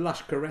pray with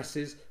lush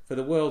caresses. For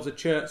the world's a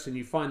church, and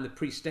you find the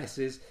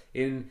priestesses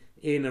in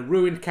a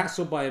ruined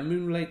castle by a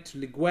moonlit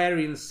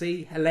Liguerian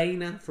sea.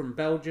 Helena from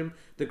Belgium.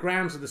 The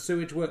grounds of the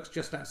sewage works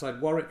just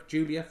outside Warwick.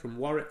 Julia from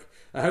Warwick.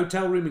 A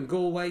hotel room in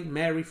Galway.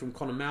 Mary from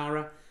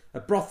Connemara. A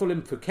brothel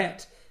in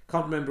Phuket.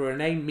 Can't remember her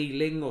name. Mi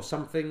Ling or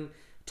something.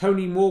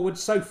 Tony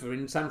Morwood's sofa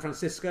in San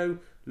Francisco.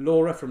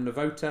 Laura from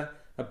Novota.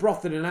 A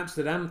brothel in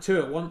Amsterdam, 2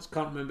 at once,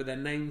 can't remember their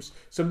names.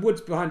 Some woods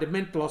behind a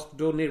mental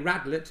hospital near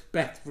Radlett,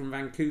 Beth from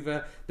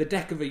Vancouver. The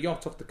deck of a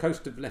yacht off the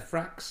coast of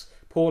Lefrax,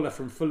 Paula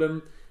from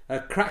Fulham. A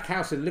crack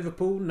house in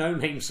Liverpool, no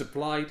name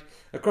supplied.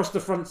 Across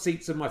the front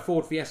seats of my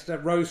Ford Fiesta,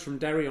 Rose from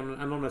Derry,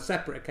 and on a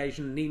separate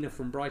occasion, Nina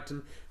from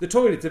Brighton. The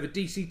toilet of a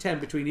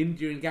DC-10 between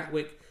India and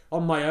Gatwick,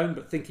 on my own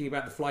but thinking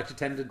about the flight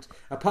attendant.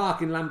 A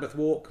park in Lambeth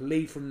Walk,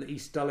 Lee from the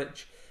East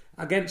Dulwich.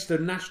 Against a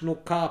National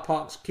Car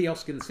Parks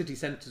kiosk in the city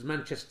centres,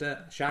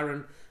 Manchester,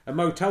 Sharon. A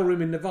motel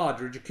room in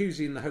Nevada, a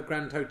jacuzzi in the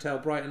Grand Hotel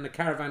Brighton, a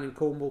caravan in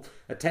Cornwall,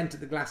 a tent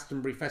at the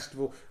Glastonbury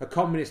Festival, a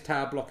communist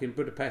tower block in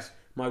Budapest,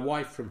 my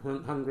wife from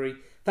Hungary.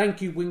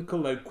 Thank you,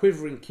 Winkle, oh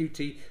quivering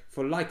cutie,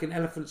 for like an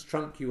elephant's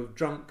trunk you have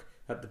drunk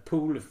at the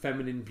pool of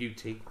feminine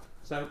beauty.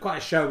 So quite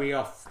a showy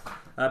off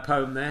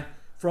poem there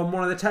from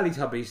one of the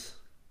Teletubbies.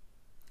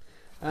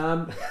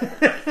 And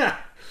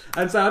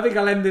so I think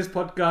I'll end this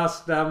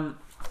podcast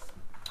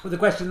with a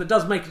question that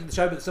does make it to the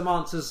show, but some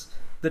answers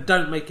that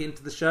don't make it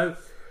into the show.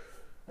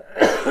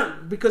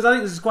 Because I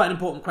think this is quite an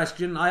important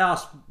question. I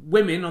asked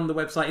women on the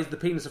website, is the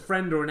penis a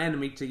friend or an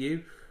enemy to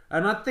you?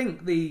 And I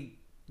think the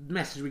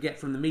message we get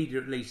from the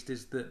media, at least,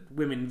 is that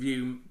women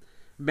view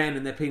men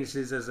and their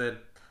penises as a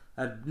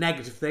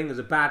negative thing, as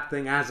a bad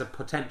thing, as a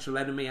potential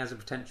enemy, as a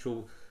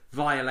potential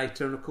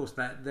violator. And of course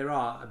that there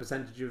are a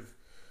percentage of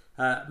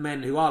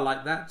men who are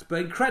like that.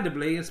 But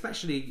incredibly,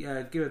 especially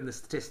given the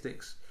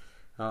statistics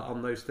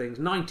on those things,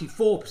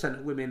 94%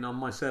 of women on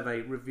my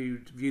survey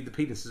viewed the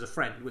penis as a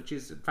friend, which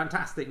is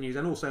fantastic news.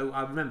 And also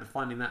I remember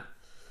finding that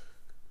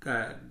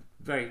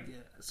very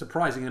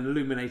surprising and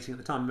illuminating at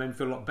the time. It made me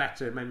feel a lot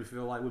better. It made me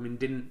feel like women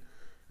didn't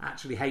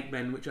actually hate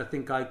men, which I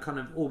think I kind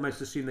of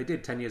almost assumed they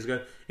did 10 years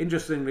ago.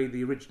 Interestingly,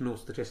 the original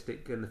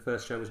statistic in the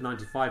first show was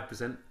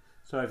 95%.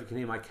 Sorry if you can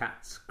hear my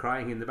cats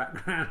crying in the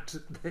background.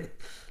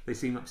 They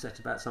seem upset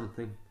about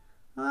something.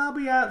 I'll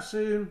be out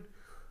soon.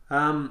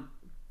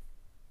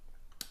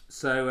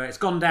 So it's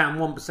gone down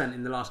 1%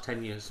 in the last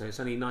 10 years, so it's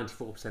only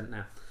 94%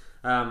 now.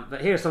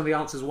 But here are some of the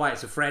answers why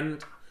it's a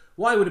friend.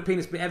 Why would a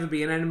penis ever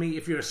be an enemy?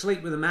 If you're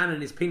asleep with a man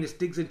and his penis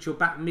digs into your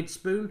back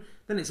mid-spoon,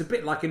 then it's a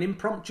bit like an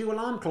impromptu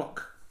alarm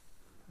clock,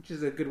 which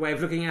is a good way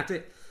of looking at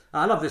it.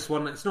 I love this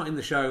one. It's not in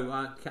the show.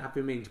 I have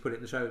been meaning to put it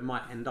in the show. It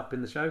might end up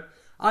in the show.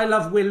 I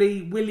love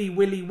Willy, Willy,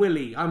 Willy,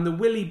 Willy. I'm the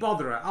Willy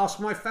botherer. Ask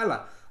my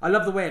fella. I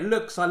love the way it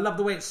looks. I love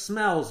the way it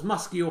smells,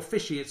 musky or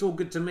fishy. It's all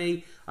good to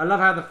me. I love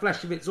how the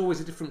flesh of it's always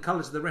a different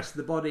colour to the rest of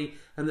the body,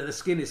 and that the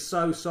skin is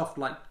so soft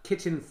like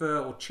kitten fur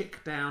or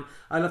chick down.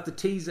 I love to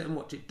tease it and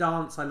watch it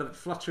dance. I love it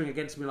fluttering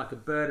against me like a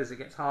bird as it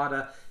gets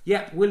harder.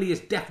 Yep, Willy is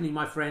definitely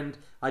my friend.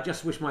 I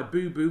just wish my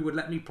boo-boo would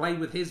let me play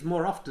with his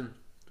more often.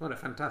 What a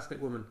fantastic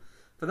woman.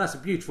 But that's a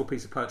beautiful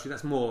piece of poetry.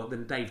 That's more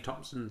than Dave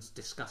Thompson's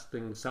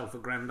disgusting,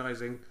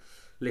 self-aggrandising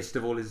list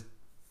of all his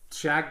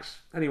shags.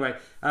 Anyway,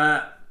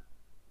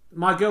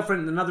 my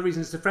girlfriend, another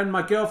reason it's a friend,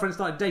 my girlfriend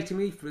started dating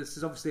me. This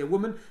is obviously a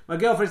woman. My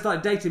girlfriend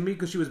started dating me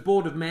because she was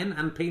bored of men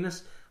and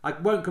penis. I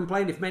won't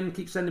complain if men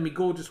keep sending me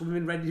gorgeous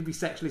women ready to be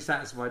sexually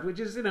satisfied, which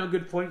is, a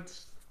good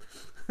point.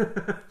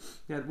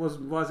 Yeah,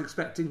 was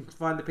expecting to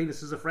find the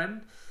penis as a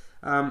friend.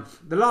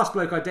 The last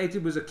bloke I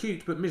dated was a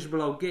cute but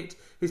miserable old git.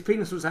 His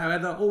penis was,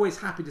 however, always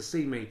happy to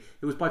see me.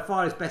 It was by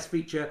far his best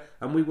feature,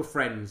 and we were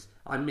friends.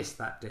 I missed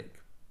that dick.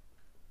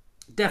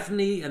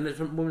 Definitely, and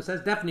the woman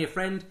says, definitely a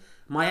friend.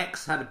 My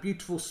ex had a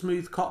beautiful,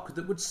 smooth cock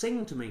that would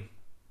sing to me.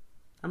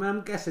 I mean,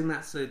 I'm guessing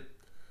that's a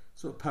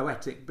sort of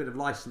poetic bit of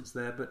license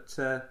there, but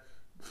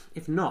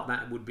if not,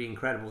 that would be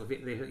incredible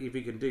if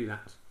he can do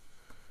that.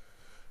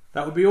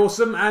 That would be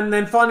awesome. And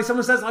then finally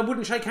someone says, I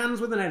wouldn't shake hands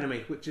with an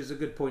enemy, which is a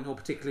good point, or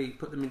particularly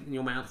put them in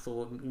your mouth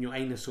or in your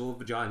anus or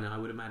vagina, I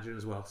would imagine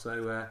as well.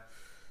 So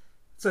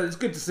it's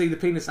good to see the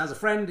penis as a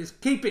friend. It's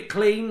keep it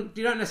clean.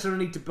 You don't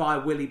necessarily need to buy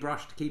a willy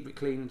brush to keep it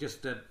clean.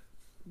 Just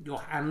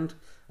your hand,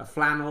 a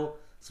flannel,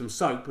 some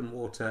soap and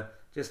water.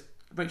 Just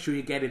make sure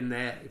you get in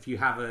there if you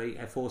have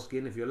a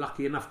foreskin, if you're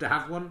lucky enough to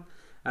have one,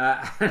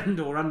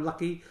 or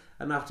unlucky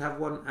enough to have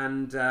one,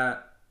 and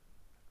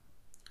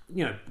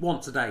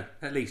once a day,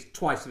 at least,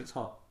 twice if it's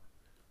hot,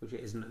 which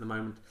it isn't at the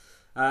moment.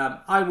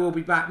 I will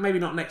be back, maybe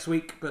not next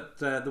week, but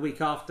the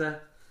week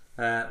after,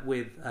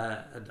 with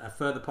a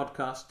further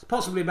podcast,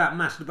 possibly about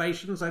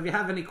masturbation. So if you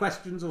have any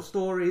questions or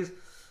stories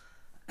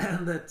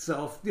that sort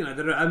of, that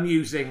are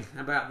amusing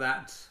about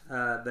that,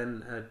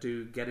 then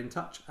do get in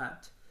touch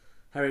at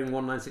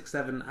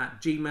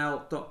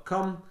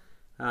herring1967@gmail.com.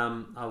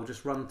 I'll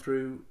just run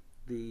through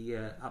the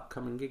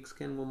upcoming gigs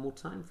again one more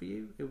time for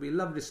you. It would be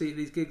lovely to see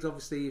these gigs.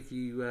 Obviously, if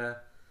you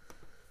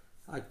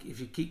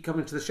keep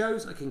coming to the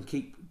shows, I can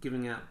keep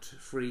giving out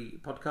free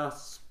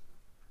podcasts.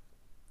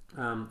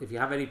 If you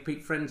have any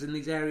friends in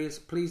these areas,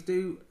 please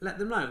do let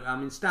them know.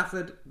 I'm in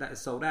Stafford, that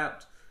is sold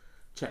out.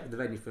 Check with the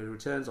venue for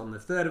returns on the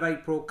 3rd of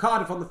April.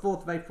 Cardiff on the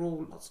 4th of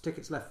April. Lots of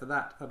tickets left for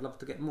that. I'd love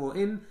to get more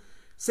in.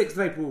 6th of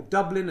April,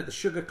 Dublin at the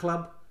Sugar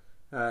Club.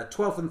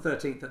 12th and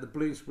 13th at the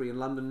Bloomsbury in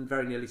London.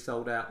 Very nearly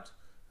sold out.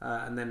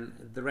 And then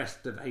the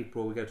rest of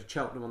April, we go to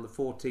Cheltenham on the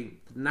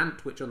 14th.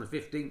 Nantwich on the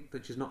 15th,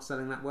 which is not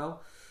selling that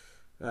well.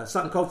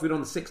 Sutton Coldfield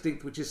on the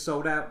 16th, which is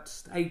sold out.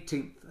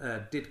 18th,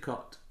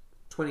 Didcot.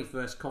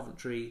 21st,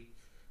 Coventry.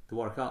 The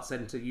Warwick Arts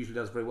Centre usually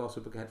does very well,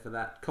 so book ahead for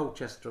that.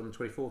 Colchester on the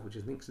 24th, which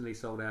is nearly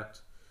sold out.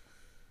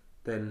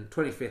 then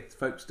 25th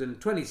Folkestone,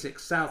 26th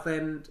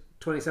Southend,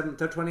 27th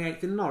to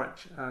 28th in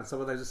Norwich.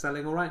 Some of those are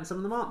selling all right and some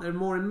of them aren't. There are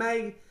more in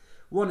May,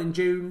 one in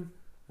June.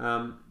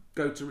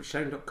 Go to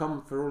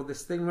richshane.com for all of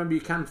this thing. Remember,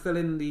 you can fill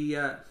in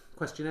the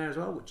questionnaire as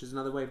well, which is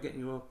another way of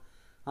getting your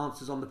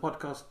answers on the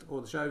podcast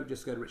or the show.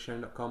 Just go to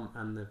richshane.com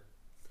and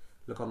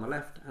look on the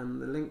left, and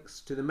the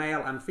links to the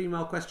male and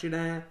female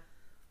questionnaire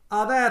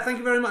are there. Thank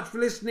you very much for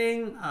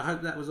listening. I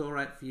hope that was all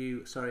right for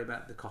you. Sorry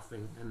about the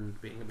coughing and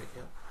being a bit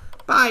ill.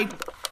 Bye.